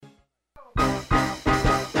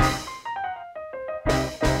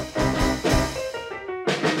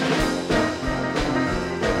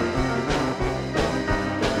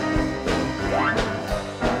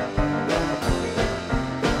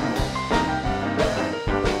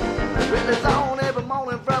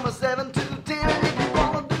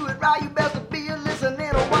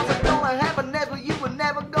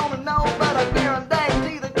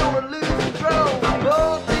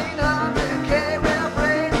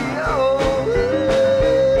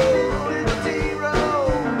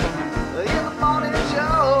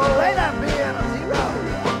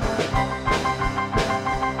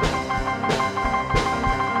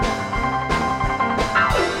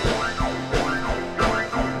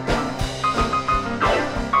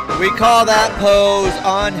We call that pose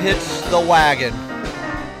unhitch the wagon.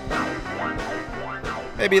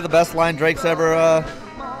 Maybe the best line Drake's ever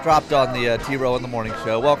dropped on the T-Row in the Morning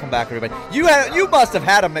Show. Welcome back, everybody. You must have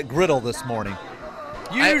had a McGriddle this morning.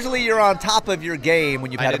 Usually you're on top of your game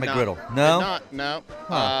when you've had a McGriddle. No? No.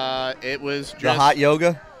 Huh. It was just... The hot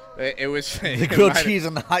yoga? It was... The grilled cheese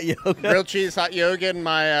and the hot yoga? Grilled cheese, hot yoga, and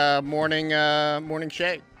my morning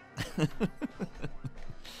shake.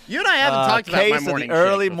 You and I haven't talked about my morning shake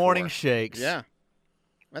early before. morning shakes. Yeah,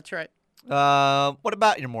 that's right. What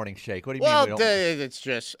about your morning shake? What do you mean? Well, it's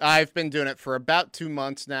just I've been doing it for about 2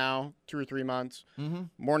 months now, 2 or 3 months. Mm-hmm.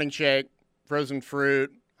 Morning shake, frozen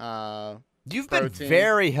fruit. You've protein. been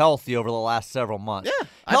very healthy over the last several months. Yeah.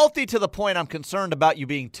 Healthy to the point I'm concerned about you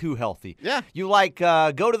being too healthy. Yeah. You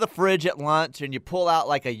go to the fridge at lunch and you pull out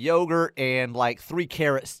like a yogurt and like 3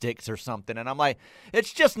 carrot sticks or something. And I'm like,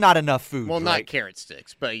 it's just not enough food. Well, not carrot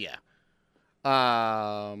sticks, but yeah.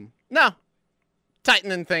 No.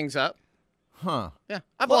 Tightening things up. Huh. Yeah.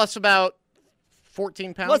 I've lost about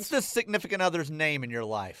 14 pounds. What's the significant other's name in your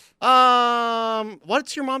life?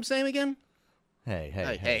 What's your mom's name again? Hey.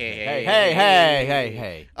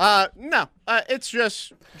 No. It's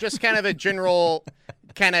just kind of a general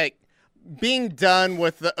kind of being done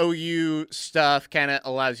with the OU stuff kind of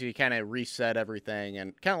allows you to kind of reset everything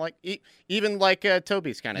and kind of like even like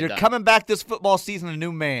Toby's kind of done. You're coming back this football season a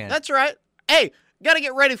new man. That's right. Hey, got to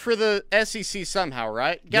get ready for the SEC somehow,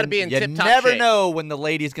 right? Got to be in tip-top shape. You never know when the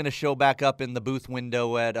lady's going to show back up in the booth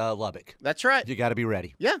window at Lubbock. That's right. You got to be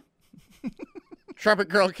ready. Yeah. Trumpet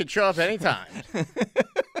girl could show up anytime.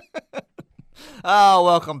 Oh,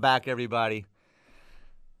 welcome back, everybody.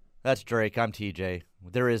 That's Drake. I'm TJ.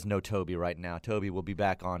 There is no Toby right now. Toby will be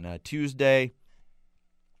back on Tuesday.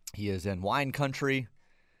 He is in wine country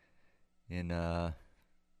and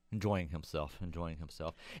enjoying himself.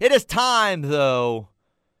 It is time, though,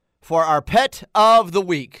 for our pet of the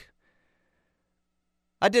week.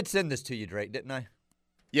 I did send this to you, Drake, didn't I?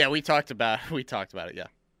 Yeah, we talked about it, yeah.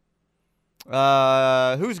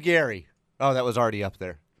 Who's Gary? Oh, that was already up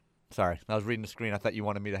there. Sorry, I was reading the screen. I thought you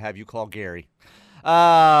wanted me to have you call Gary.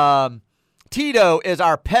 Tito is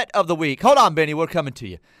our pet of the week. Hold on, Benny, we're coming to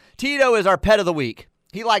you. Tito is our pet of the week.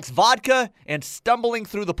 He likes vodka and stumbling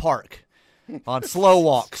through the park on slow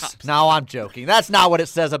walks. No, I'm joking. That's not what it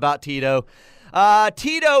says about Tito.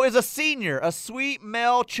 Tito is a senior, a sweet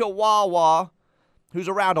male Chihuahua who's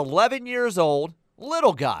around 11 years old.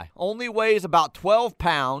 Little guy, only weighs about 12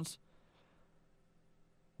 pounds.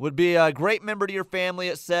 Would be a great member to your family,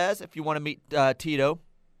 it says, if you want to meet Tito.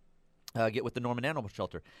 Get with the Norman Animal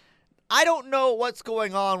Shelter. I don't know what's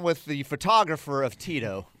going on with the photographer of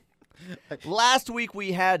Tito. Last week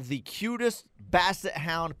we had the cutest Basset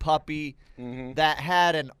Hound puppy that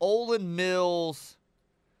had an Olin Mills,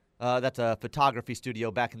 that's a photography studio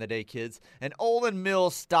back in the day, kids, an Olin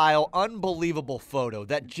Mills style unbelievable photo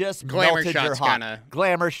that just melted your heart.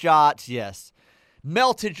 Glamour shots, yes.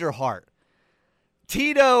 Melted your heart.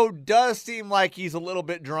 Tito does seem like he's a little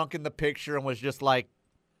bit drunk in the picture and was just like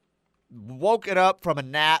woken up from a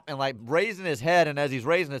nap and like raising his head, and as he's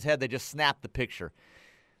raising his head, they just snapped the picture.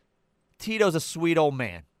 Tito's a sweet old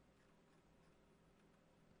man.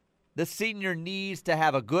 The senior needs to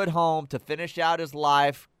have a good home to finish out his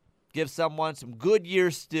life, give someone some good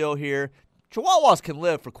years still here. Chihuahuas can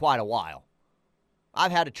live for quite a while.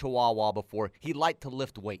 I've had a Chihuahua before. He liked to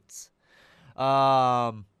lift weights.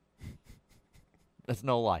 That's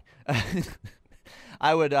no lie.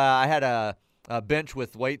 I had a bench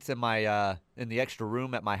with weights in my in the extra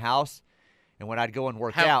room at my house, and when I'd go and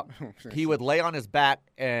work out, he would lay on his back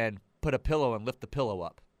and put a pillow and lift the pillow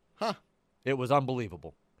up. Huh. It was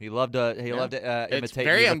unbelievable. He loved to imitate. It's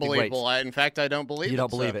very unbelievable. In fact, I don't believe it. You don't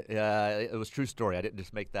believe it. It was a true story. I didn't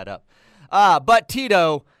just make that up. But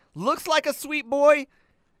Tito looks like a sweet boy.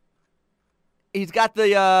 He's got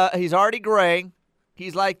he's already graying.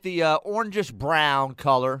 He's like the orangish brown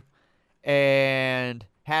color and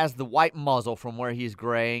has the white muzzle from where he's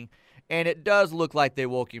graying. And it does look like they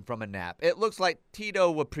woke him from a nap. It looks like Tito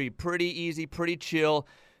would be pretty easy, pretty chill.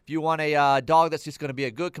 If you want a dog that's just going to be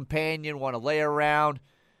a good companion, want to lay around,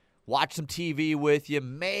 watch some TV with you,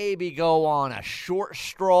 maybe go on a short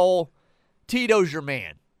stroll, Tito's your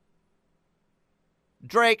man.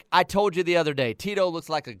 Drake, I told you the other day, Tito looks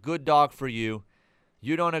like a good dog for you.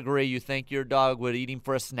 You don't agree. You think your dog would eat him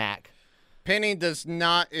for a snack. Penny does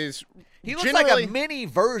not He looks like a mini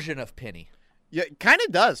version of Penny. Yeah, kind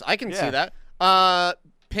of does. I can see that.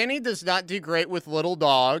 Penny does not do great with little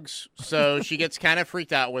dogs, so she gets kind of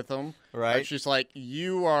freaked out with them. Right. She's like,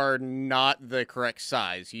 you are not the correct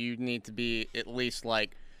size. You need to be at least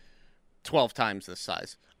like 12 times this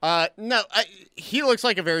size. No, he looks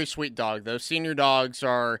like a very sweet dog, though. Senior dogs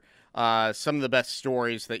are some of the best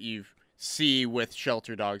stories that you see with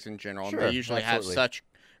shelter dogs in general. Sure, they usually absolutely. have such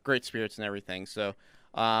great spirits and everything. So,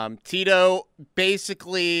 Tito,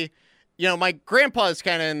 basically, my grandpa is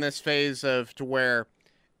kind of in this phase of to where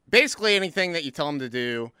basically anything that you tell him to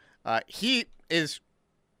do, he is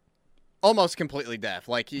almost completely deaf.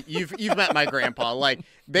 Like you've met my grandpa. Like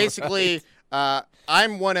basically,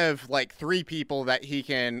 I'm one of like 3 people that he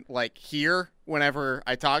can like hear whenever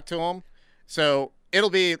I talk to him. So it'll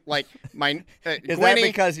be like my Is Gwenny, that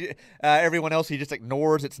because everyone else he just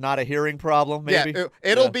ignores? It's not a hearing problem, maybe? Yeah,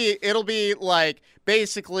 it'll be like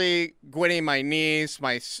basically Gwenny, my niece,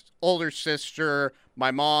 my older sister,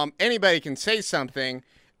 my mom. Anybody can say something,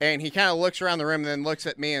 and he kind of looks around the room and then looks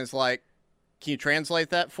at me and is like, "Can you translate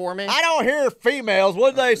that for me?" I don't hear females.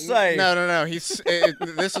 What'd they say? No.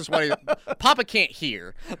 This is what Papa can't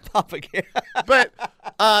hear. Papa can't. But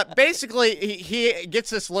basically, he gets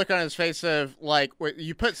this look on his face of like,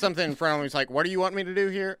 you put something in front of him. He's like, "What do you want me to do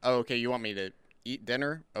here?" "Oh, okay. You want me to eat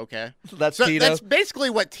dinner? Okay." That's So Tito. that's basically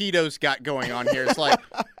what Tito's got going on here. It's like,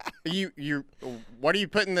 what are you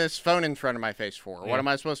putting this phone in front of my face for? What am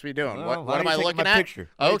I supposed to be doing? Well, What am I looking my at? picture?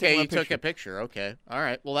 Why are you Okay, taking my you took picture? a picture. Okay, all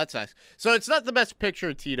right. Well, that's nice. So it's not the best picture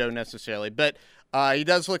of Tito necessarily, but he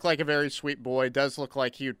does look like a very sweet boy. Does look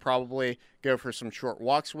like he would probably go for some short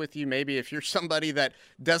walks with you. Maybe if you're somebody that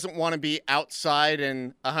doesn't want to be outside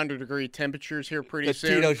in 100-degree temperatures here pretty The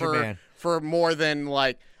soon Tito's your man. for more than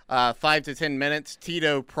like 5 to 10 minutes,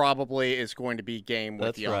 Tito probably is going to be game with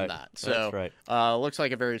That's you right. on that. So, That's right. looks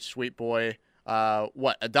like a very sweet boy.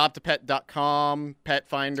 Adoptapet.com, Pet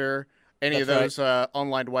Finder, any of That's those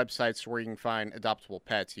online websites where you can find adoptable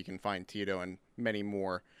pets, you can find Tito and many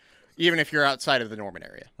more, even if you're outside of the Norman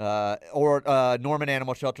area. Or Norman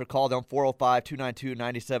Animal Shelter. Call them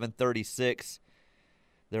 405-292-9736.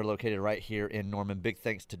 They're located right here in Norman. Big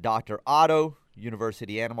thanks to Dr. Otto,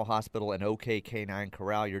 University Animal Hospital, and OK Canine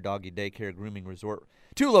Corral, your doggy daycare grooming resort.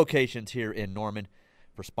 2 locations here in Norman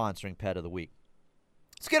for sponsoring Pet of the Week.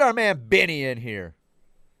 Let's get our man Benny in here.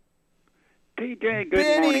 TJ,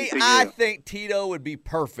 good morning to you. I think Tito would be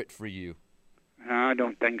perfect for you. I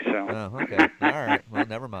don't think so. Oh, okay. All right. Well,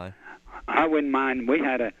 never mind. I wouldn't mind. We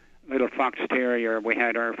had a little fox terrier. We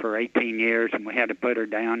had her for 18 years, and we had to put her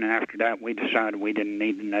down. And after that, we decided we didn't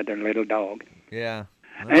need another little dog. Yeah.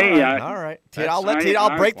 Hey, all right. Tito,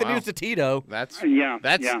 I'll break the news to Tito. That's yeah.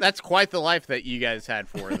 That's quite the life that you gues had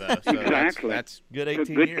for her, though. So Exactly. That's Good Took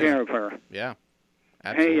 18 good years. care of her. yeah.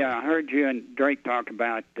 Absolutely. Hey, I heard you and Drake talk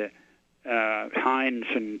about Hines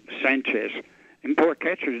and Sanchez. And poor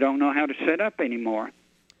catchers don't know how to set up anymore.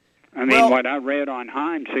 I mean, Well- what I read on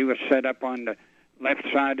Hines, he was set up on the left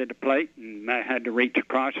side of the plate and had to reach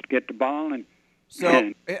across to get the ball. And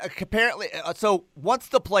So apparently, so once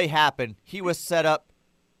the play happened, he was set up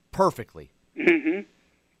perfectly. Mhm.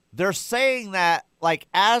 They're saying that, like,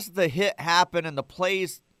 as the hit happened and the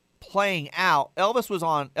plays playing out,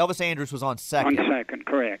 Elvis Andrus was on second. on second,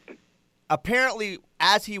 correct. Apparently,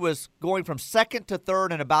 as he was going from second to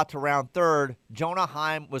third and about to round third, Jonah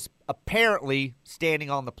Heim was apparently standing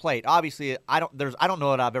on the plate. Obviously, I don't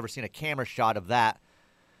know that I've ever seen a camera shot of that,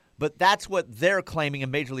 but that's what they're claiming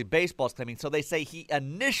and Major League Baseball is claiming. So they say he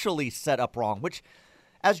initially set up wrong, which,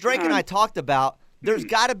 as Drake and I talked about, there's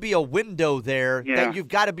got to be a window there Yeah. that you've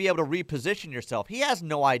got to be able to reposition yourself. He has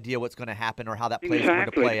no idea what's going to happen or how that play is going to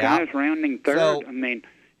Exactly. play The out. guy's rounding third. So- I mean,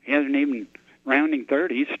 he hasn't even rounding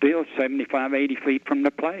third. He's still 75, 80 feet from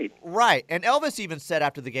the plate. Right. And Elvis even said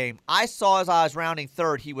after the game, I saw as I was rounding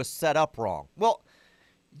third, he was set up wrong. Well,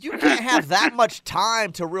 you can't have that much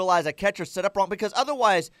time to realize a catcher set up wrong because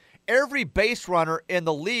otherwise every base runner in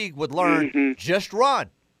the league would learn just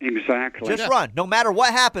run. Exactly. Just run. No matter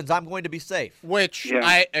what happens, I'm going to be safe. Which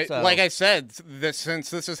Yeah. So- like I said, since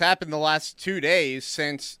this has happened the last 2 days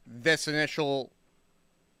since this initial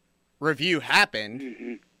review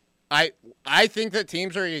happened, I think that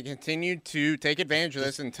teams are going to continue to take advantage of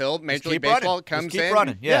this until Major League keep running. Baseball Just comes keep in.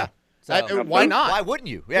 running. Yeah. So- Why not? Why wouldn't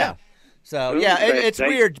you? Yeah. Yeah. So, Boom, yeah, they- it's they-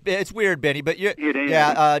 weird. It's weird, Benny. But It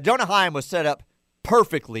is. Jonah Heim was set up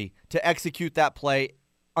perfectly to execute that play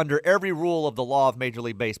under every rule of the law of Major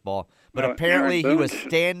League Baseball. But Well, apparently Aaron he was Boone-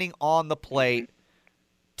 standing on the plate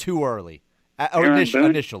too early, Aaron Boone-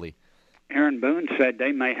 initially. Aaron Boone said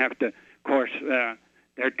they may have to, of course,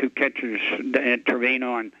 their 2 catchers,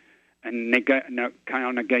 Trevino and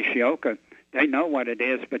Kyle Nagasioka, they know what it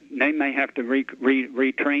is, but they may have to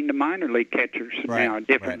retrain the minor league catchers Right, now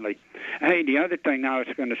differently. Hey, the other thing I was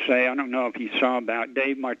going to say, I don't know if you saw about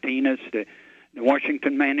Dave Martinez, the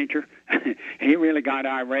Washington manager. He really got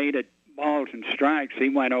irate at balls and strikes, he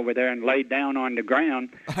went over there and laid down on the ground,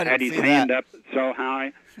 I didn't had his see hand that. up so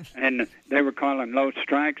high, and they were calling low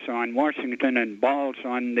strikes on Washington and balls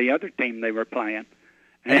on the other team they were playing.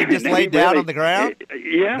 And he just laid down on the ground?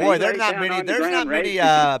 Yeah. Boy, he there's laid not down many. on the There's not ground, many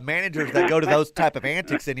raised managers that go to those type of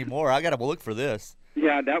antics anymore. I got to look for this.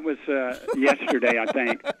 Yeah, that was yesterday, I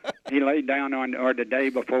think. He laid down on, or the day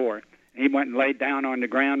before. He went and laid down on the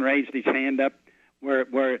ground, raised his hand up, where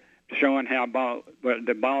showing how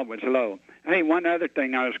the ball was low. Hey, one other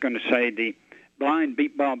thing I was going to say: the Blind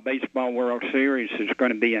Beat Ball Baseball World Series is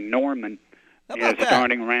going to be in Norman. How about that?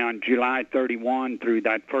 Starting around July 31 through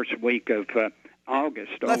that first week of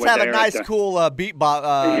August. Let's over have a there nice, at the, cool beat ball.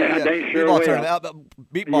 they sure beat ball will. tournament.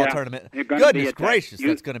 Beat ball Yeah, tournament. they're gonna be Goodness at that gracious, Youth-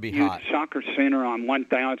 that's going to be Youth hot. Soccer Center on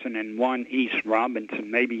 1001 East Robinson.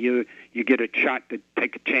 Maybe you get a shot to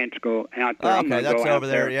take a chance to go out there. Oh, I'm okay, gonna that's go out over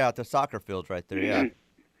there. Yeah, at the soccer fields right there. Yeah.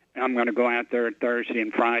 I'm going to go out there Thursday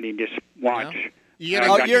and Friday and just watch. You I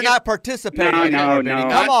gonna- Oh, got- you're not participating No, anymore, no, Benny. no.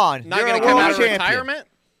 Come on, Not you're going a to come world out of champion. retirement?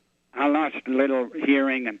 I lost a little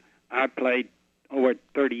hearing, and I played over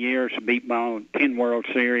 30 years of beat ball, 10 World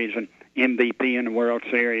Series, and MVP in the World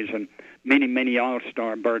Series, and many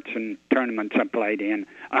All-Star berths and tournaments I played in.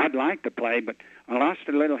 I'd like to play, but I lost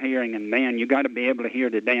a little hearing, and man, you got to be able to hear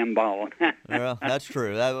the damn ball. Well, that's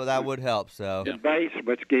true. That would help. So The bass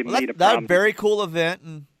was giving well, me the that's a problem. very cool event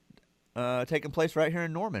and taking place right here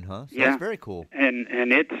in Norman, huh? So Yeah. that's very cool. And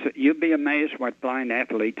it's you'd be amazed what blind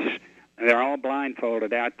athletes. They're all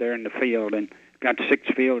blindfolded out there in the field, and got 6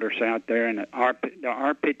 fielders out there, and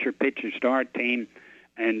our pitcher pitches to our team,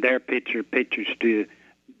 and their pitcher pitches to,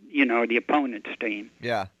 the opponent's team.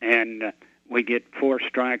 Yeah. And we get 4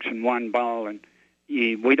 strikes and 1 ball, and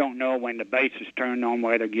we don't know when the base is turned on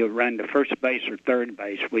whether you run to first base or third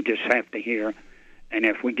base. We just have to hear, and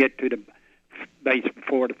if we get to the base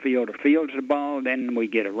before the fielder fields the ball, then we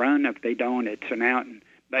get a run. If they don't, it's an out, and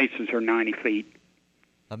bases are 90 feet.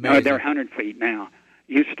 Amazing. No, they're 100 feet now.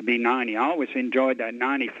 Used to be 90. I always enjoyed that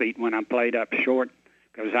 90 feet when I played up short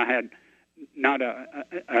because I had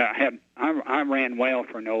I ran well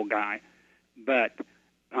for an old guy, but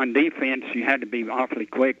on defense you had to be awfully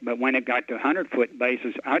quick. But when it got to 100-foot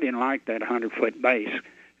bases, I didn't like that 100-foot base.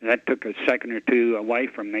 That took a second or two away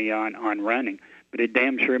from me on running. But it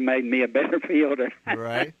damn sure made me a better fielder.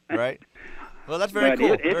 Right. Well, that's very But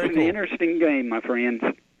cool. it's Very an cool. interesting game, my friends.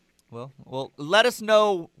 Well, let us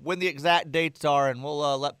know when the exact dates are, and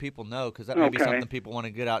we'll let people know because that may be Okay. something people want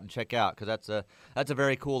to get out and check out because that's a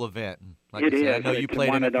very cool event. And like It I said, I is. know you It's played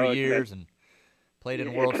in one it of for those years and played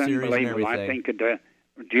in World It's Series and unbelievable. everything. I think the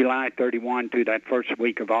July 31 to that first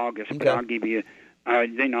week of August. But Okay. I'll give you,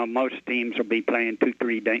 most teams will be playing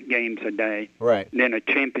 2-3 games a day. Right. Then a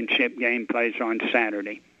championship game plays on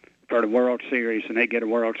Saturday for the World Series, and they get a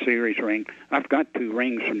World Series ring. I've got 2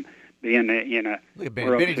 rings from being in a Look at Benny.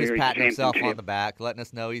 World Benny just Series patting himself championship. on the back, letting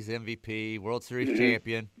us know he's MVP, World Series Mm-hmm.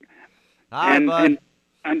 champion. All right, bud.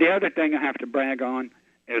 And the other thing I have to brag on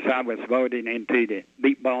is I was voted into the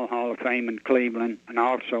Beat Ball Hall of Fame in Cleveland and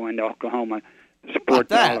also in the Oklahoma Sports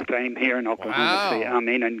that? Hall of Fame here in Oklahoma Wow. City. I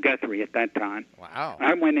mean, in Guthrie at that time. Wow.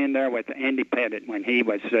 I went in there with Andy Pettit when he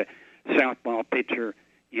was a southpaw pitcher,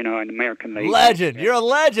 in the American League. Legend. You're a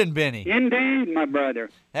legend, Benny. Indeed, my brother.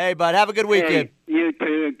 Hey, bud, have a good weekend. Hey, you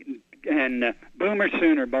too. And Boomer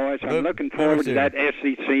Sooner, boys. I'm looking forward to Boomer that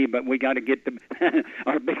SEC, but we got to get the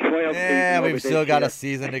our Big 12 Yeah, season we've over still this got year. a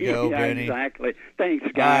season to go, yeah, Benny. Exactly. Thanks,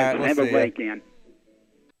 All guys. right, we'll Have a see ya. weekend.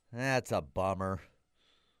 That's a bummer.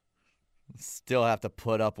 Still have to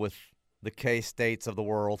put up with the K-States of the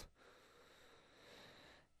world.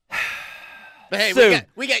 But hey, Soon.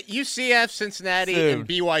 we got UCF, Cincinnati, Soon. and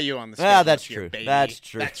BYU on the schedule. Ah, that's this year, true. baby. That's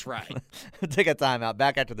true. That's right. Take a timeout.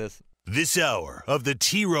 Back after this. This hour of the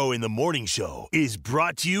T-Row in the Morning Show is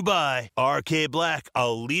brought to you by RK Black, a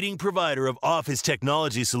leading provider of office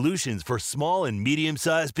technology solutions for small and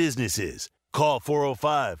medium-sized businesses. Call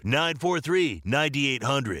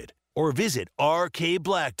 405-943-9800 or visit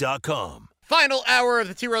rkblack.com. Final hour of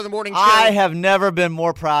the T-Row in the Morning Show. I have never been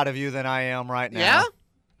more proud of you than I am right now. Yeah?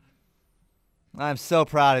 I'm so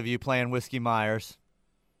proud of you playing Whiskey Myers.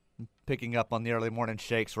 Picking up on the early morning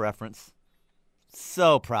shakes reference.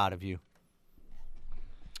 So proud of you.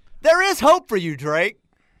 There is hope for you, Drake.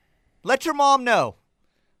 Let your mom know.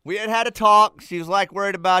 We had a talk. She was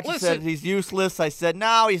worried about you. Said Listen. he's useless. I said,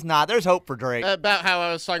 no, he's not. There's hope for Drake. About how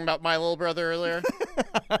I was talking about my little brother earlier.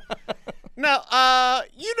 No,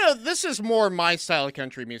 this is more my style of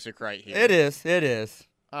country music right here. It is. It is.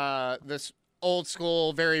 This old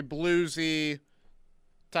school, very bluesy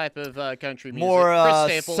type of country music. More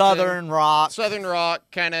Chris Stapleton, southern rock. Southern rock,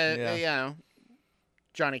 kind of, Yeah.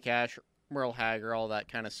 Johnny Cash, Merle Haggard, all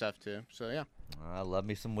that kind of stuff too. So yeah. I love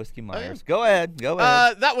me some Whiskey yeah. Myers. Go ahead.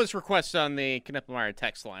 That was requested on the Knippelmeyer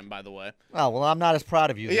text line, by the way. Oh, well, I'm not as proud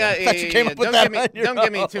of you. Yeah, I thought you came up with don't that don't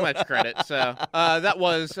give me too much credit. So that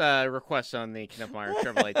was a request on the Knippelmeyer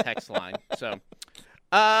Chevrolet text line. So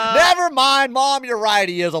never mind, Mom. You're right.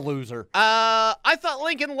 He is a loser. I thought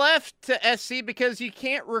Lincoln left to SC because you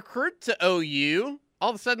can't recruit to OU. All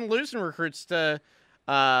of a sudden, losing recruits to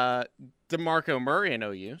DeMarco Murray and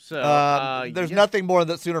OU. So there's nothing more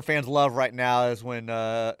that Sooner fans love right now is when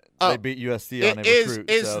they beat USC on a recruit.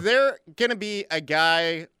 Is there going to be a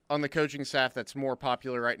guy on the coaching staff that's more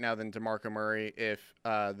popular right now than DeMarco Murray if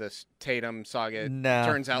this Tatum saga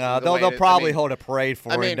turns out? No, they'll probably hold a parade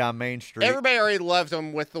for him down Main Street. Everybody already loved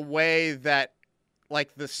him with the way that,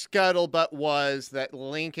 like, the scuttlebutt was that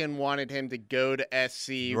Lincoln wanted him to go to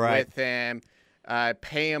SC with him.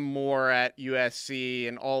 Pay him more at USC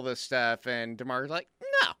and all this stuff, and DeMarco's like,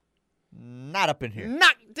 no, not up in here,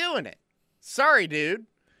 not doing it. Sorry, dude.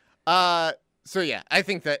 So yeah, I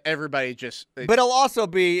think that everybody just. But it'll also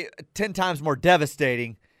be 10 times more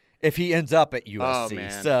devastating if he ends up at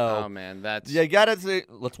USC. Oh man, that's you gotta say.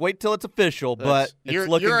 Let's wait till it's official, but it's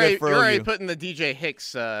looking good for you're OU. already putting the DJ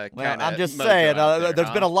Hicks. I'm just saying,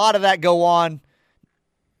 there's been a lot of that go on.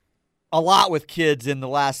 A lot with kids in the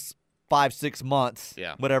last 5-6 months,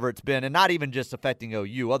 whatever it's been, and not even just affecting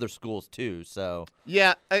OU, other schools too. So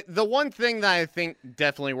yeah, the one thing that I think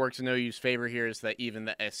definitely works in OU's favor here is that even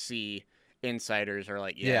the SC insiders are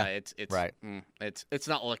like, it's right. It's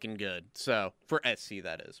not looking good. So for SC,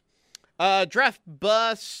 that is. Draft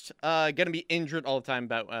bust, gonna be injured all the time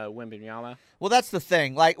about Wembanyama. Well, that's the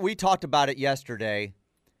thing. Like we talked about it yesterday,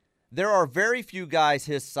 there are very few guys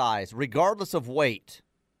his size, regardless of weight.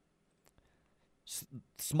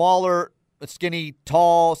 Smaller, skinny,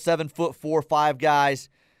 tall, 7'4", 5 guys,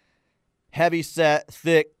 heavy set,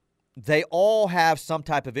 thick. They all have some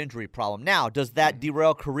type of injury problem. Now, does that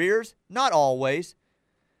derail careers? Not always.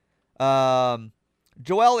 Joel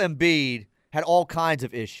Embiid had all kinds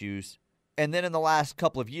of issues, and then in the last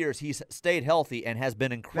couple of years, he's stayed healthy and has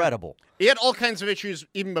been incredible. He had all kinds of issues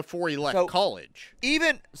even before he left college.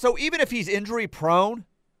 Even if he's injury prone,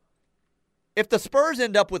 if the Spurs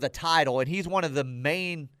end up with a title and he's one of the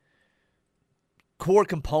main core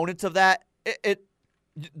components of that,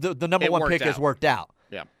 the number one pick has worked out.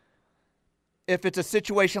 Yeah. If it's a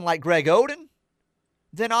situation like Greg Oden,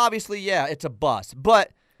 then obviously, it's a bust.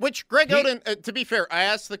 But which Greg Oden, to be fair, I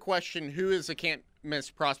asked the question, who is a can't-miss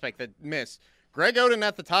prospect that missed? Greg Oden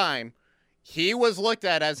at the time, he was looked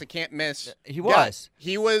at as a can't-miss. He was.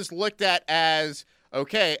 He was looked at as,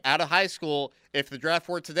 okay, out of high school, if the draft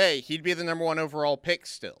were today, he'd be the number 1 overall pick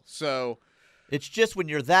still. So it's just when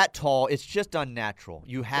you're that tall, it's just unnatural.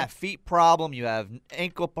 You have feet problem, you have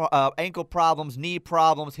ankle problems, knee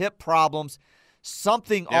problems, hip problems.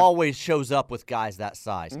 Something always shows up with guys that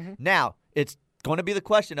size. Mm-hmm. Now, it's going to be the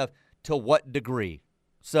question of to what degree.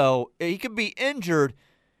 So he could be injured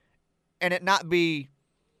and it not be,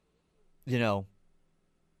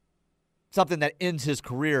 something that ends his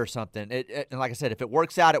career or something. And like I said, if it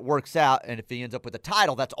works out, it works out. And if he ends up with a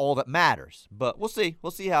title, that's all that matters. But we'll see.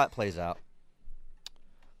 We'll see how it plays out.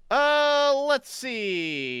 Let's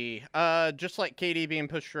see. Just like KD being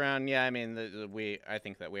pushed around. Yeah, I mean, I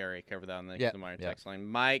think that we already covered that on the Meyer text line.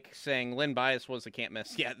 Mike saying Lynn Bias was a can't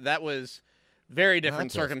miss. Yeah, that was very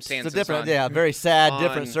different circumstances. It's a different, very sad,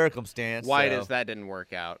 different circumstance. Why does that didn't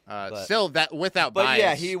work out? Still, that without Bias. But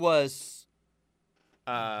yeah, he was.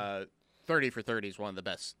 30 for 30 is one of the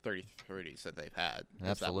best 30-30s that they've had.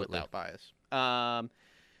 Absolutely. Without Bias.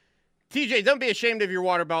 TJ, don't be ashamed of your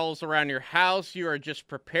water bottles around your house. You are just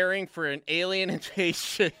preparing for an alien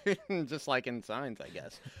invasion, just like in Signs, I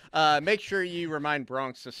guess. Make sure you remind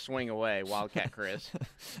Bronx to swing away, Wildcat Chris.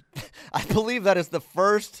 I believe that is the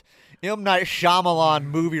first M. Night Shyamalan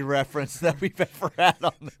movie reference that we've ever had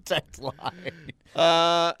on the text line.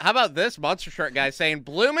 How about this Monster Truck guy saying,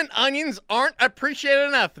 bloomin' onions aren't appreciated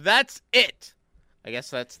enough. That's it. I guess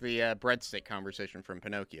that's the breadstick conversation from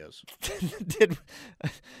Pinocchio's.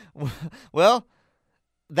 Well,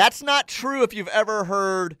 that's not true if you've ever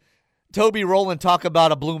heard Toby Rowland talk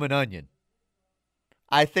about a bloomin' onion.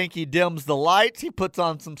 I think he dims the lights, he puts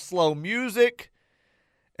on some slow music,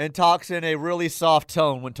 and talks in a really soft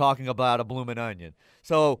tone when talking about a bloomin' onion.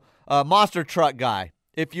 So, Monster Truck guy,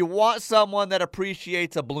 if you want someone that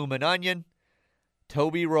appreciates a bloomin' onion,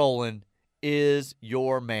 Toby Rowland is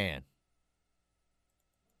your man.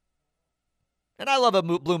 And I love a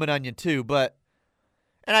bloomin' onion too,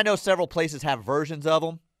 and I know several places have versions of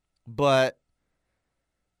them, but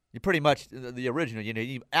you pretty much, the original,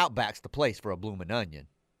 Outback's the place for a bloomin' onion.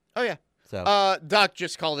 Oh, yeah. So Doc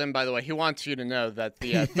just called in, by the way. He wants you to know that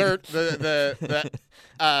the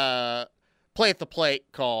play at the plate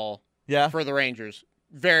call yeah. for the Rangers,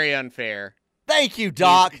 very unfair. Thank you,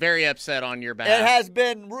 Doc. He's very upset on your behalf. It has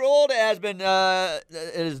been ruled. It has been.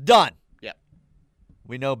 It is done. Yep.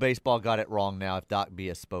 We know baseball got it wrong now. If Doc B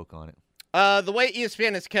has spoke on it. The way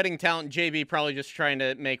ESPN is cutting talent, JB probably just trying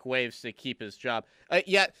to make waves to keep his job.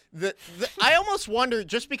 I almost wonder,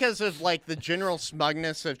 just because of like the general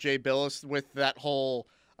smugness of Jay Billis with that whole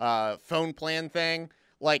phone plan thing,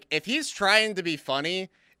 like if he's trying to be funny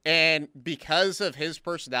and because of his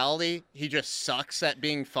personality, he just sucks at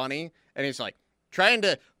being funny, and he's like trying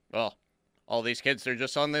to, well, all these kids are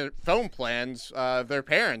just on their phone plans of their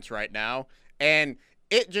parents right now, and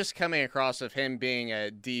it just coming across of him being a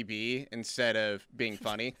DB instead of being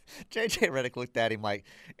funny. JJ Redick looked at him like,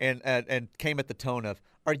 and came at the tone of,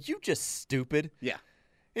 "Are you just stupid?" Yeah.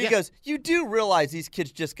 He goes, "You do realize these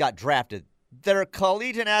kids just got drafted. They're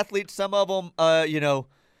collegiate athletes. Some of them,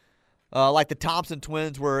 like the Thompson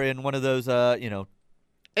twins were in one of those,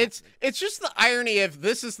 It's just the irony of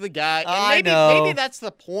this is the guy. I And know. maybe that's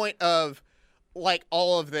the point of like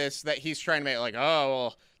all of this that he's trying to make. Like, oh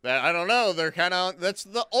well. I don't know. They're kind of. That's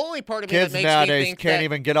the only part of me kids that makes me nowadays think can't that,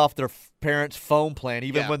 even get off their parents' phone plan,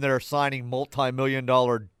 even Yeah. when they're signing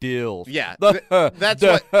multi-million-dollar deals." Yeah,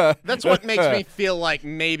 that's what makes me feel like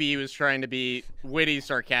maybe he was trying to be witty,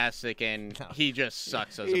 sarcastic, and he just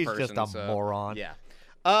sucks as a He's person. just a moron. Yeah.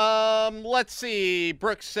 Let's see.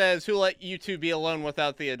 Brooks says, "Who let you two be alone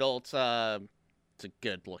without the adults?" It's a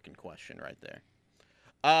good-looking question right there.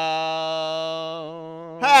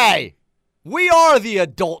 Hey, we are the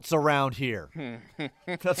adults around here.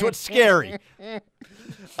 That's what's scary.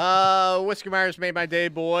 Whiskey Myers made my day,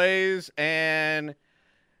 boys. And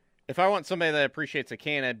if I want somebody that appreciates a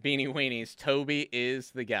can of Beanie Weenies, Toby is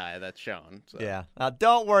the guy that's shown. So. Yeah. Now,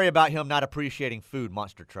 don't worry about him not appreciating food,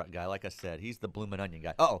 monster truck guy. Like I said, he's the bloomin' onion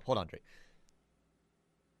guy. Uh-oh, hold on, Drake.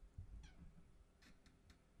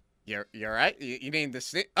 You're right. You need to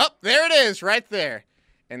see. Oh, there it is, right there.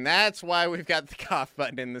 And that's why we've got the cough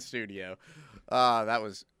button in the studio. That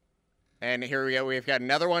was. And here we go. We've got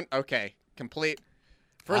another one. Okay, complete.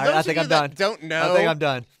 For All those right, I of think you I'm that done. don't know, I think I'm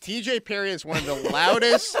done. TJ Perry is one of the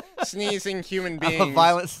loudest sneezing human A beings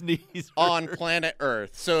violent sneeze. on planet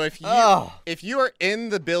Earth. So if you are in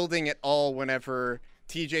the building at all whenever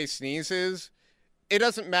TJ sneezes, it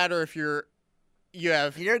doesn't matter if you're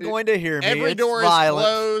going to hear me. every It's door violent.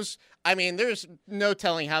 is closed. I mean, there's no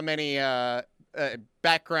telling how many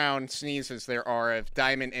background sneezes there are of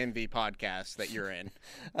Diamond Envy podcasts that you're in.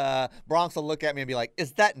 Bronx will look at me and be like,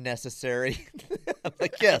 "Is that necessary?" I'm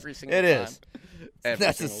like, "Yes, Every single it time. is. Every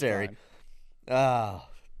necessary." single time. Oh,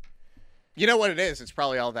 You know what it is? It's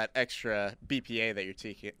probably all that extra BPA that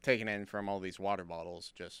you're taking in from all these water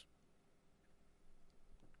bottles. Just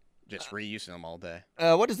reusing them all day.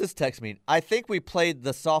 what does this text mean? I think we played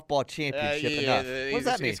the softball championship enough. What does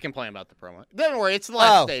that mean? He's complaining about the promo. Don't worry, it's the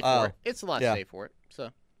last day for it. It's the last Yeah. day for it.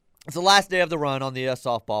 So It's the last day of the run on the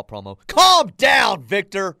softball promo. Calm down,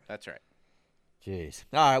 Victor. that's right. Jeez.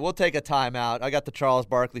 All right, we'll take a timeout. I got the Charles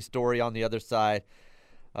Barkley story on the other side.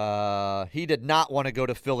 He did not want to go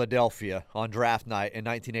to Philadelphia on draft night in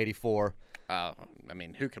 1984. I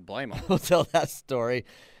mean, who could blame him? We'll tell that story.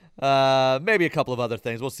 Maybe a couple of other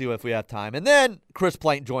things. We'll see if we have time. And then Chris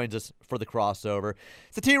Plank joins us for the crossover.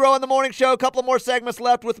 It's the T-Row in the Morning Show. A couple of more segments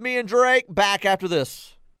left with me and Drake. Back after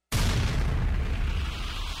this.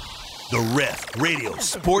 The Ref Radio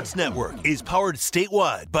Sports Network is powered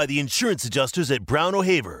statewide by the insurance adjusters at Brown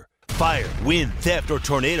O'Haver. Fire, wind, theft, or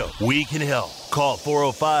tornado, we can help. Call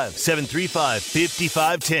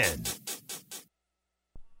 405-735-5510.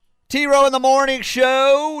 T-Row in the Morning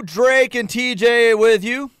Show. Drake and TJ with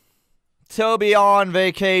you. Toby on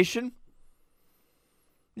vacation.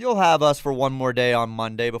 You'll have us for one more day on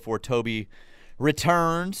Monday before Toby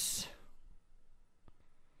returns.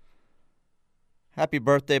 Happy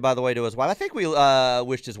birthday, by the way, to his wife. I think we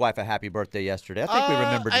wished his wife a happy birthday yesterday. I think we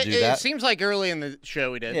remembered to do that. It seems like early in the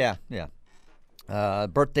show we did. Yeah.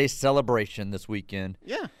 Birthday celebration this weekend.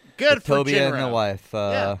 Yeah. Good with for Toby Jinro. and the wife.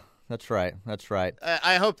 Yeah. That's right.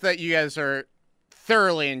 I hope that you guys are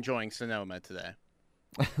thoroughly enjoying Sonoma today.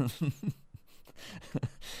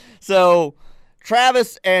 So,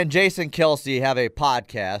 Travis and Jason Kelsey have a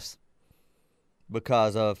podcast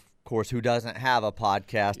because, of course, who doesn't have a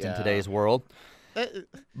podcast in today's world?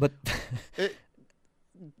 But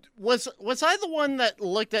was I the one that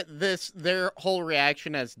looked at their whole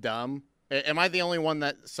reaction as dumb? Am I the only one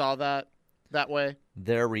that saw that way?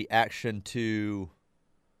 their reaction to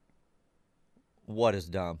what is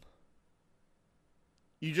dumb?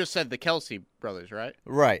 You just said the Kelsey brothers, right?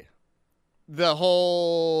 Right. the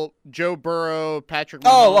whole Joe Burrow, Patrick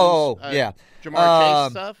Oh, Mahomes, yeah. Jamar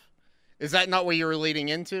Chase stuff? Is that not what you were leading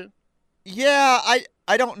into? Yeah,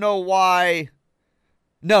 I don't know why.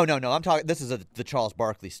 No. I'm talking. This is the Charles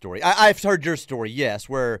Barkley story. I've heard your story, yes,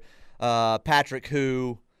 where Patrick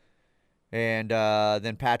who, and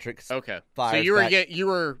then Patrick's Okay. fires So back. you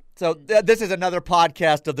were So this is another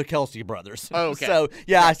podcast of the Kelsey brothers. Oh, okay. So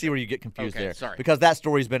yeah, I see where you get confused Okay, there. sorry. Because that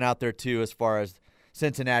story's been out there too, as far as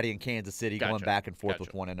Cincinnati and Kansas City going Gotcha, back and forth gotcha.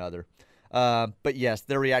 with one another. But yes,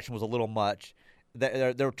 their reaction was a little much.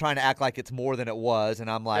 They're trying to act like it's more than it was,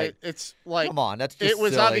 and I'm like, it's like come on, that's just it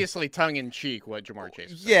was silly. obviously tongue in cheek what Jamar Chase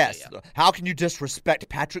was saying. Yes. Yeah. How can you disrespect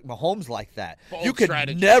Patrick Mahomes like that? Bold You could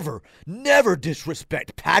strategy. never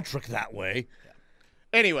disrespect Patrick that way.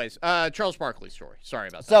 Anyways, Charles Barkley story. Sorry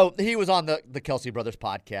about that. So he was on the Kelsey Brothers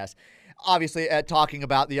podcast, obviously talking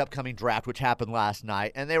about the upcoming draft, which happened last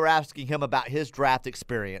night, and they were asking him about his draft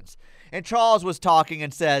experience. And Charles was talking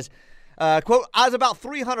and says, quote, I was about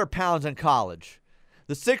 300 pounds in college.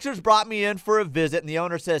 The Sixers brought me in for a visit, and the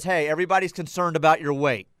owner says, hey, everybody's concerned about your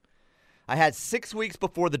weight. I had 6 weeks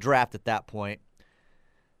before the draft at that point.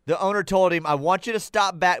 The owner told him, I want you to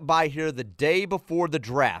stop back by here the day before the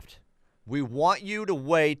draft. We want you to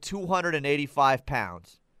weigh 285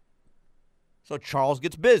 pounds. So Charles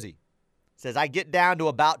gets busy. Says, I get down to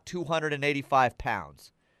about 285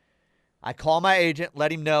 pounds. I call my agent,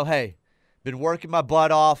 let him know, hey, been working my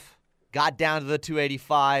butt off, got down to the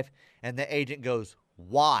 285, and the agent goes,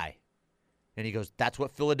 why? And he goes, that's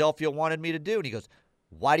what Philadelphia wanted me to do. And he goes,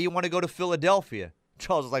 why do you want to go to Philadelphia?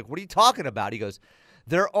 Charles is like, what are you talking about? He goes,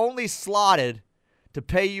 they're only slotted to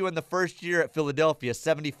pay you in the first year at Philadelphia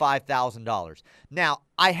 $75,000. Now,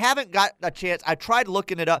 I haven't got a chance. I tried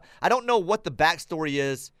looking it up. I don't know what the backstory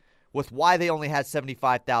is with why they only had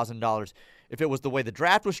 $75,000. If it was the way the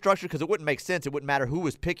draft was structured, because it wouldn't make sense. It wouldn't matter who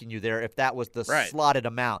was picking you there if that was the Right. slotted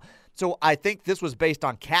amount. So I think this was based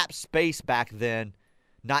on cap space back then,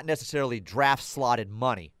 not necessarily draft slotted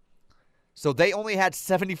money. So they only had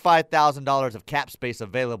 $75,000 of cap space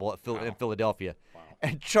available in Philadelphia. Wow.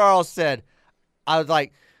 And Charles said, I was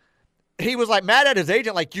like, he was like mad at his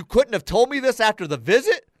agent, like, you couldn't have told me this after the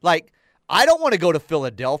visit? Like, I don't want to go to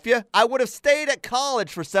Philadelphia. I would have stayed at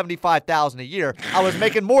college for $75,000 a year. I was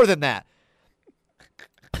making more than that.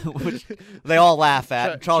 Which they all laugh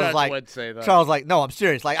at. And Charles Chuck is like, would say that. Charles is like, no, I'm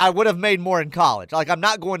serious. Like, I would have made more in college. Like, I'm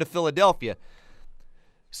not going to Philadelphia.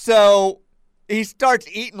 So he starts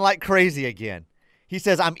eating like crazy again. He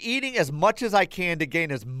says, I'm eating as much as I can to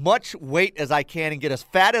gain as much weight as I can and get as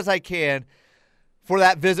fat as I can for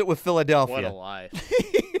that visit with Philadelphia. What a lie.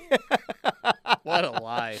 What a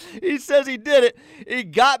lie. He says he did it. He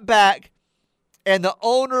got back, and the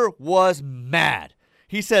owner was mad.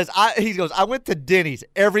 He says, I went to Denny's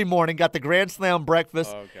every morning, got the Grand Slam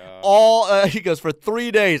breakfast. Oh, God. He goes, for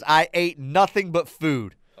 3 days, I ate nothing but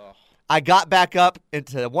food. I got back up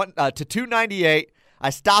into to 298. I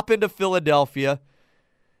stop into Philadelphia.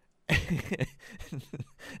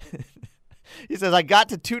 He says, I got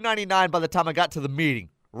to 299 by the time I got to the meeting.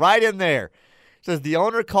 Right in there. Says, the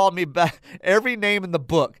owner called me back, every name in the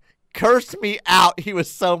book. Cursed me out. He was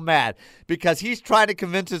so mad because he's trying to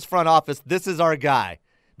convince his front office this is our guy,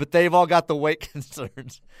 but they've all got the weight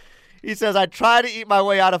concerns. He says, I tried to eat my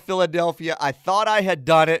way out of Philadelphia. I thought I had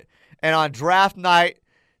done it, and on draft night,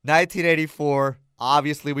 1984,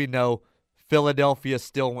 obviously we know Philadelphia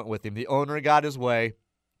still went with him. The owner got his way,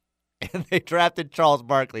 and they drafted Charles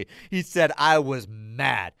Barkley. He said, I was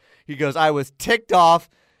mad. He goes, I was ticked off.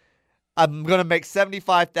 I'm going to make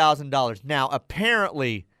 $75,000. Now,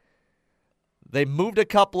 apparently, they moved a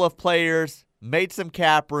couple of players, made some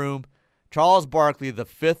cap room. Charles Barkley, the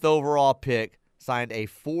 5th overall pick, signed a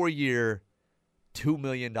 4-year, $2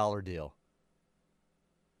 million deal,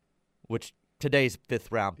 which today's 5th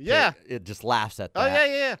round pick, Yeah. it just laughs at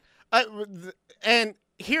that. Oh, yeah. And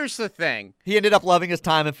here's the thing. He ended up loving his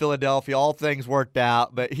time in Philadelphia. All things worked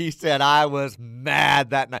out, but he said, I was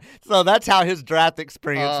mad that night. So that's how his draft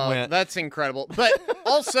experience went. That's incredible. But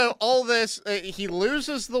also, all this, he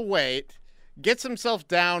loses the weight, gets himself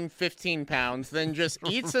down 15 pounds, then just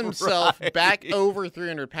eats himself Right. back over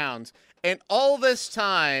 300 pounds. And all this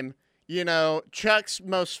time, you know, Chuck's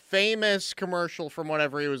most famous commercial from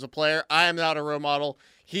whenever he was a player, I am not a role model.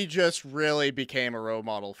 He just really became a role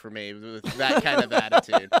model for me with that kind of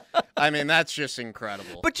attitude. I mean, that's just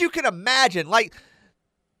incredible. But you can imagine, like,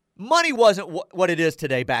 money wasn't what it is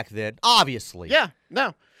today back then, obviously. Yeah,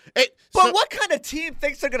 no. But what kind of team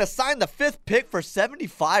thinks they're going to sign the 5th pick for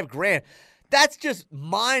 $75,000? That's just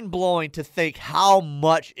mind-blowing to think how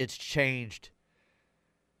much it's changed.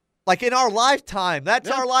 Like in our lifetime. That's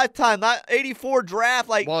our lifetime. Not 84 draft.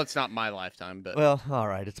 Like, Well, it's not my lifetime, but well, all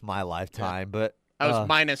right, it's my lifetime, but I was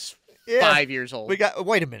minus yeah. 5 years old.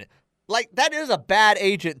 Wait a minute. Like, that is a bad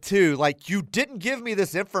agent, too. Like, you didn't give me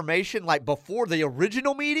this information, like, before the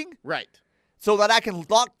original meeting Right. so that I can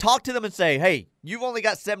talk to them and say, hey, you've only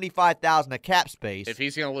got $75,000 of cap space. If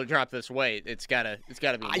he's going to drop this weight, it's gotta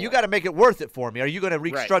be more. You got to make it worth it for me. Are you going to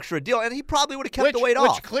restructure a deal? And he probably would have kept the weight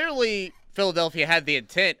off. Which clearly Philadelphia had the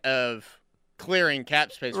intent of clearing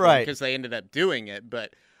cap space for Right. because they ended up doing it.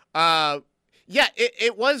 But, yeah,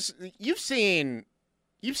 it was – you've seen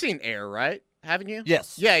Air, right? Haven't you?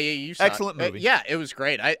 Yes. Yeah, you saw Excellent it. movie. Yeah, it was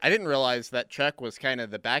great. I didn't realize that Chuck was kind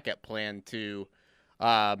of the backup plan to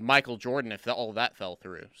Michael Jordan if all of that fell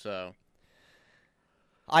through. So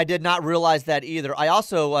I did not realize that either. I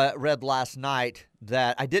also read last night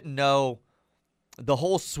that I didn't know the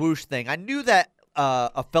whole swoosh thing. I knew that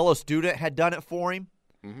a fellow student had done it for him,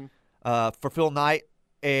 for Phil Knight,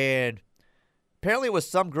 and apparently it was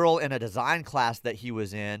some girl in a design class that he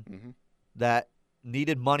was in that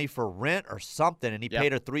needed money for rent or something, and he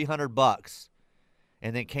paid her $300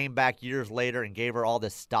 and then came back years later and gave her all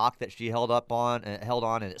this stock that she held on,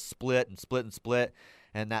 and it split and split and split,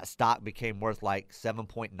 and that stock became worth like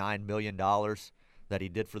 $7.9 million that he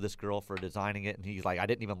did for this girl for designing it. And he's like, I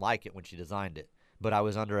didn't even like it when she designed it, but I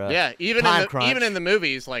was under a time crunch. Even in the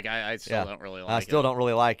movies, like I still don't really like it. I still don't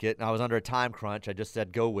really like it. And I was under a time crunch. I just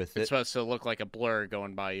said go with It's it. supposed to look like a blur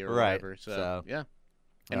going by you or Right. whatever. So yeah.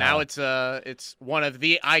 And Uh, now it's one of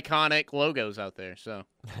the iconic logos out there. So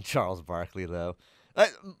Charles Barkley, though.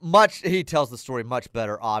 He tells the story much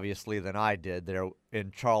better, obviously, than I did there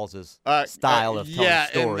in Charles's style of telling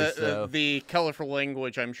stories. And the colorful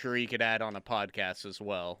language, I'm sure he could add on a podcast as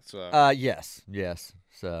well. So yes.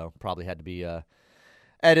 So probably had to be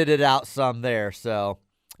edited out some there. So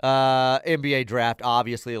NBA draft,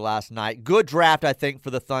 obviously, last night. Good draft, I think, for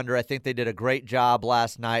the Thunder. I think they did a great job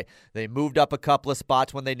last night. They moved up a couple of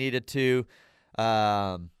spots when they needed to.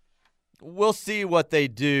 We'll see what they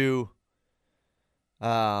do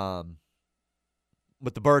with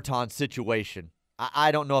the Bertans situation.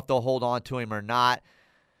 I don't know if they'll hold on to him or not.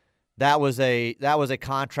 That was a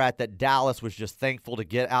contract that Dallas was just thankful to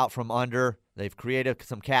get out from under. They've created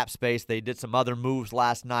some cap space. They did some other moves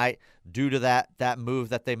last night due to that move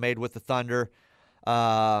that they made with the Thunder.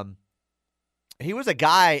 He was a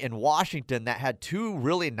guy in Washington that had two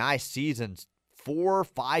really nice seasons 4 or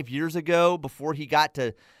 5 years ago before he got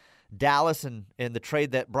to Dallas and the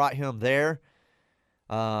trade that brought him there,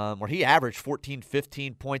 where he averaged 14,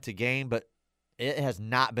 15 points a game, but it has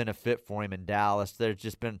not been a fit for him in Dallas. There's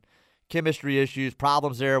just been chemistry issues,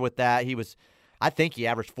 problems there with that. I think he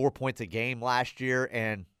averaged 4 points a game last year,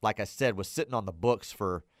 and like I said, was sitting on the books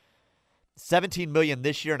for $17 million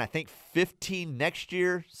this year, and I think $15 next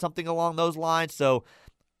year, something along those lines. So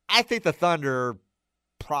I think the Thunder are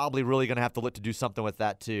probably really going to have to look to do something with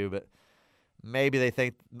that too. But maybe they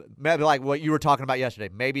think, maybe like what you were talking about yesterday,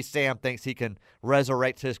 maybe Sam thinks he can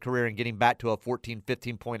resurrect his career and getting back to a 14,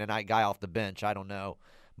 15 point a night guy off the bench. I don't know,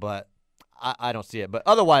 but I don't see it. But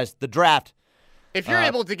otherwise, the draft. if you're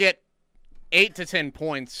able to get 8 to 10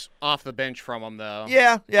 points off the bench from him, though.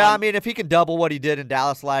 Yeah. I mean, if he can double what he did in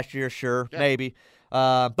Dallas last year, sure, maybe.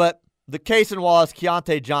 But the case in Wallace,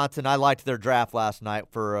 Keontae Johnson, I liked their draft last night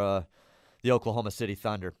for the Oklahoma City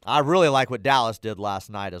Thunder. I really like what Dallas did last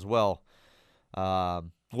night as well.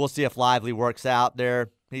 We'll see if Lively works out there.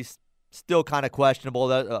 He's still kind of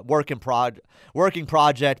questionable, working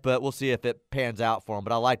project, but we'll see if it pans out for him.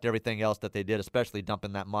 But I liked everything else that they did, especially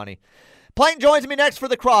dumping that money. Plain joins me next for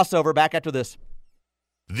the crossover. Back after this.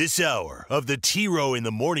 This hour of the T-Row in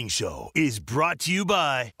the Morning Show is brought to you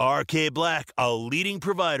by RK Black, a leading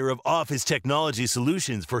provider of office technology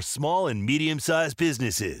solutions for small and medium-sized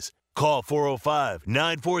businesses. Call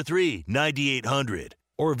 405-943-9800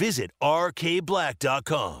 or visit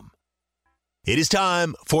rkblack.com. It is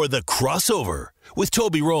time for the crossover with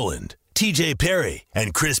Toby Rowland, TJ Perry,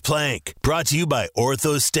 and Chris Plank. Brought to you by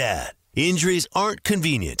Orthostat. Injuries aren't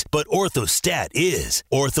convenient, but Orthostat is.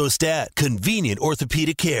 Orthostat, convenient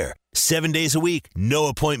orthopedic care. 7 days a week, no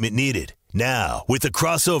appointment needed. Now, with the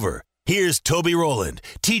crossover, here's Toby Rowland,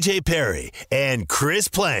 TJ Perry, and Chris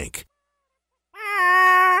Plank.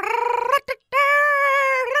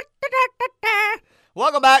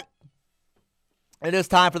 Welcome back. It is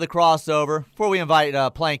time for the crossover. Before we invite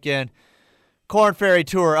Plank in, Corn Ferry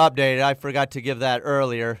Tour updated. I forgot to give that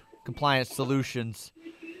earlier. Compliance Solutions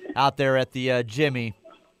out there at the Jimmy.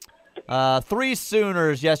 3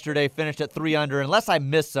 Sooners yesterday finished at 3 under, unless I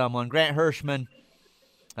missed someone. Grant Hirschman,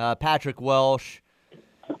 Patrick Welsh,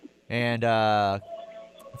 and I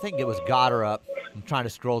think it was Gotterup I'm trying to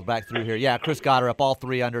scroll back through here. Yeah, Chris Goddard up all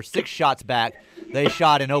 3 under, 6 shots back. They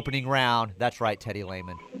shot in opening round. That's right, Teddy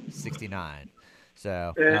Lehman, 69.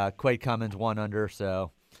 So Quade Cummins 1 under.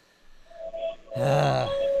 So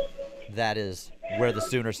that is where the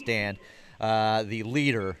Sooners stand. The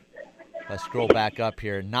leader, let's scroll back up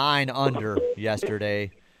here, 9 under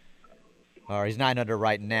yesterday. Or he's 9 under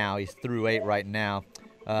right now. He's through 8 right now.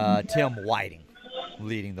 Tim Whiting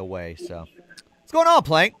leading the way. So what's going on,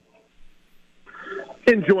 Plank?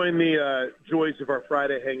 Enjoying the joys of our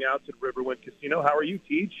Friday hangouts at Riverwind Casino. How are you,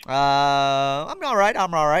 Teach? I'm all right.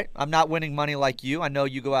 I'm not winning money like you. I know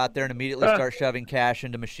you go out there and immediately start shoving cash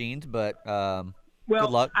into machines, but good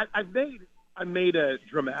luck. I made a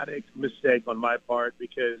dramatic mistake on my part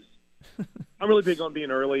because I'm really big on being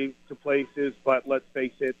early to places, but let's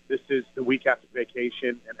face it, this is the week after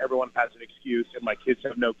vacation, and everyone has an excuse, and my kids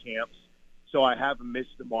have no camps. So I have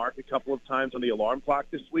missed the mark a couple of times on the alarm clock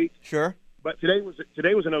this week. Sure. But today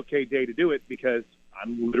was an okay day to do it because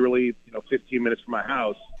I'm literally 15 minutes from my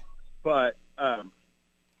house. But I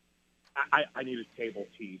need a table,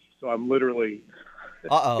 Teach. So I'm literally.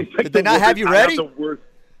 Like did they not have you ready?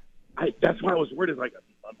 That's why I was worried. Is like,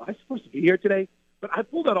 am I supposed to be here today? But I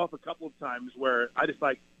pulled that off a couple of times where I just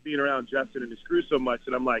like being around Justin and his crew so much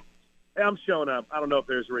that I'm like, hey, I'm showing up. I don't know if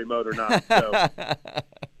there's a remote or not. So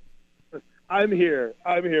I'm here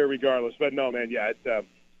regardless. But no, man, yeah,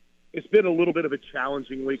 it's been a little bit of a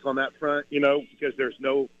challenging week on that front, because there's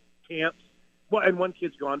no camps. Well, and one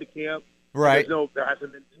kid's gone to camp. Right. There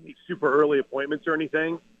hasn't been any super early appointments or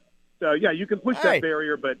anything. So, yeah, you can push that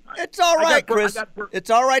barrier, but it's all right, Chris. It's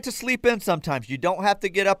all right to sleep in sometimes. You don't have to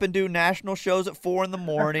get up and do national shows at 4 in the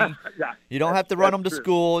morning. Yeah, you don't have to run them to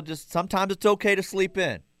school. Just sometimes it's okay to sleep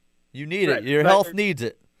in. You need it. Your health needs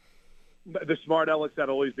it. The smart Alex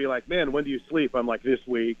that'll always be like, man, when do you sleep? I'm like, this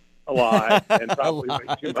week. A lot, and probably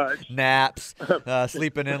way too much. Naps,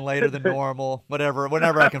 sleeping in later than normal, whenever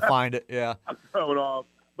I can find it. Yeah, I'm throwing off.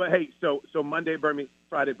 But hey, so Monday burns me,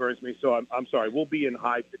 Friday burns me. So I'm sorry. We'll be in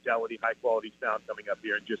high fidelity, high quality sound coming up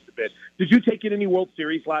here in just a bit. Did you take in any World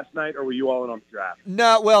Series last night, or were you all in on the draft?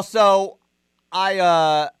 No. Well, so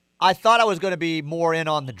I thought I was going to be more in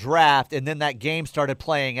on the draft, and then that game started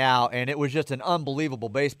playing out, and it was just an unbelievable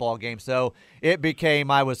baseball game. So it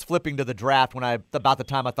became I was flipping to the draft about the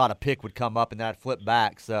time I thought a pick would come up, and then I'd flip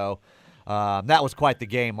back. So that was quite the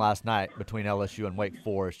game last night between LSU and Wake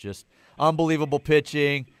Forest. Just unbelievable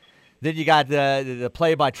pitching. Then you got the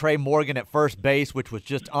play by Trey Morgan at first base, which was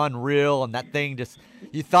just unreal, and that thing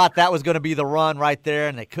you thought that was going to be the run right there,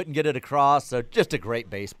 and they couldn't get it across. So just a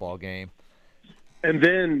great baseball game. And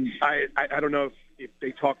then I don't know if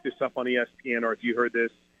they talked this up on ESPN or if you heard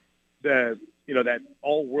this, that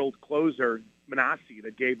all-world closer Manassi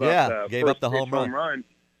that gave up the home run.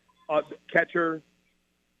 Pitcher,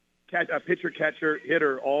 catcher,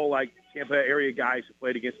 hitter, all like Tampa area guys who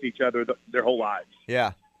played against each other their whole lives.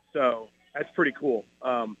 Yeah. So that's pretty cool.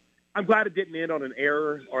 I'm glad it didn't end on an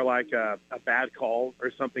error or like a bad call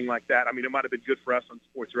or something like that. I mean, it might have been good for us on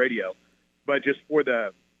sports radio, but just for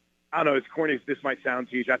I don't know, as corny as this might sound,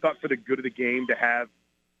 Gigi, I thought for the good of the game to have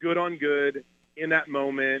good on good in that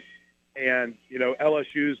moment, and,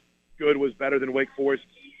 LSU's good was better than Wake Forest's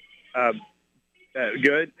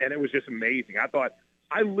good, and it was just amazing.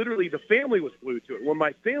 The family was glued to it. When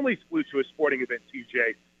my family's glued to a sporting event,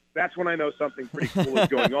 TJ, that's when I know something pretty cool is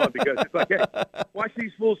going on because it's like, hey, watch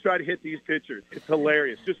these fools try to hit these pitchers. It's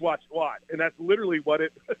hilarious. Just watch. And that's literally what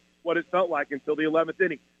it felt like until the 11th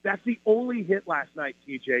inning. That's the only hit last night,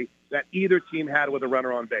 TJ, that either team had with a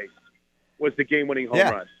runner on base was the game-winning home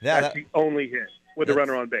run. Yeah, that's the only hit with a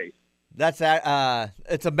runner on base. That's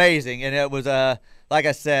it's amazing, and it was like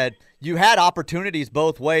I said, you had opportunities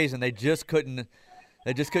both ways, and they just couldn't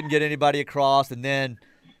get anybody across, and then.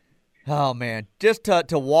 Oh, man, just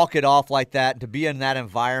to walk it off like that and to be in that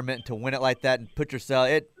environment and to win it like that and put yourself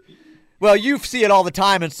 – well, you see it all the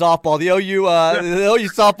time in softball. The OU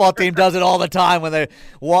softball team does it all the time when they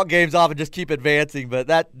walk games off and just keep advancing, but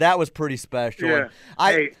that was pretty special. Yeah.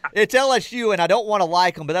 It's LSU, and I don't want to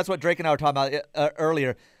like them, but that's what Drake and I were talking about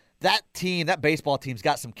earlier. That team, that baseball team's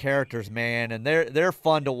got some characters, man, and they're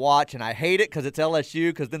fun to watch. And I hate it because it's LSU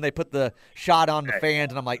because then they put the shot on the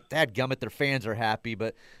fans, and I'm like, dadgummit, their fans are happy.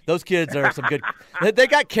 But those kids are some good – they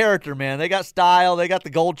got character, man. They got style. They got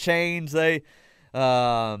the gold chains. So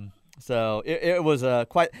it was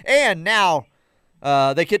quite – and now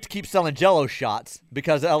they get to keep selling Jell-O shots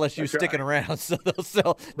because LSU's sticking around. So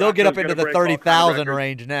they'll get up into the 30,000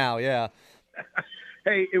 range now, yeah.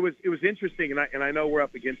 Hey, it was interesting, and I know we're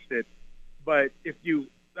up against it, but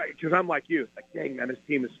because I'm like you, like, dang, man, this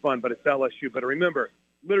team is fun, but it's LSU. But remember,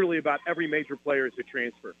 literally about every major player is a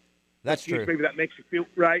transfer. That's true. Maybe that makes you feel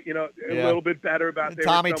right, a little bit better about their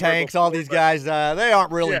Tommy Tanks, all these guys, they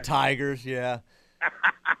aren't really Tigers, yeah.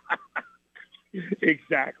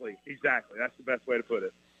 Exactly. That's the best way to put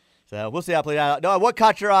it. So we'll see how it plays out. No, what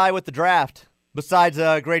caught your eye with the draft besides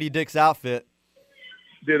Grady Dick's outfit?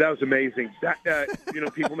 Dude, that was amazing.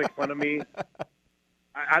 People make fun of me.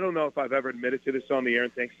 I don't know if I've ever admitted to this on the air,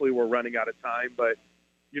 and thankfully we're running out of time. But,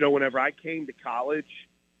 whenever I came to college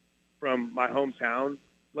from my hometown,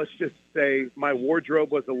 let's just say my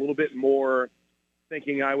wardrobe was a little bit more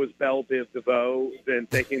thinking I was Belle Biv DeVoe than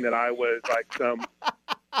thinking that I was like some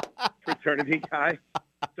fraternity guy.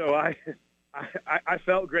 So I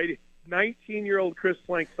felt Grady. 19-year-old Chris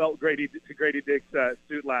Plank felt Grady Dick's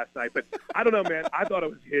suit last night. But I don't know, man. I thought it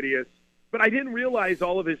was hideous. But I didn't realize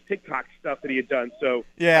all of his TikTok stuff that he had done. So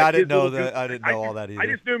yeah, I didn't know that. I didn't know all that either. I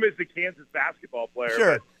just knew him as the Kansas basketball player.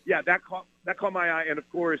 Sure. But yeah, that caught my eye. And of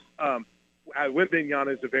course,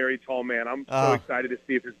 Wembanyama is a very tall man. I'm so excited to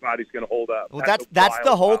see if his body's going to hold up. Well, that's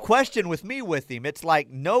the whole question with me with him. It's like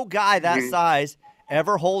no guy that size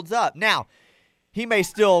ever holds up. Now, he may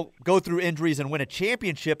still go through injuries and win a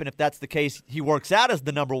championship, and if that's the case, he works out as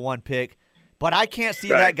the number one pick. But I can't see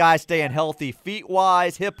that guy staying healthy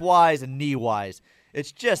feet-wise, hip-wise, and knee-wise.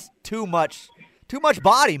 It's just too much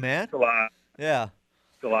body, man. It's a lot. Yeah.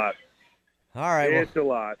 It's a lot. All right. It's a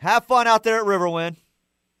lot. Have fun out there at Riverwind.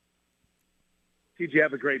 TJ,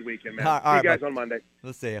 have a great weekend, man. All See you guys buddy. on Monday.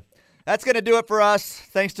 Let's see you. That's going to do it for us.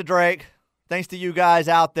 Thanks to Drake. Thanks to you guys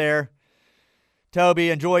out there.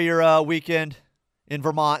 Toby, enjoy your weekend in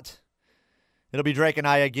Vermont. It'll be Drake and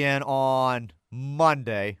I again on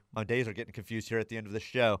Monday. My days are getting confused here at the end of the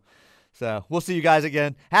show. So we'll see you guys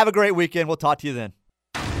again. Have a great weekend. We'll talk to you then.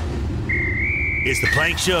 It's the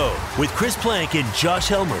Plank Show with Chris Plank and Josh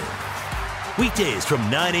Helmer. Weekdays from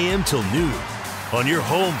 9 a.m. till noon on your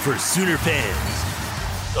home for Sooner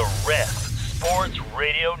fans. The Ref Sports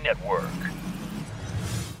Radio Network.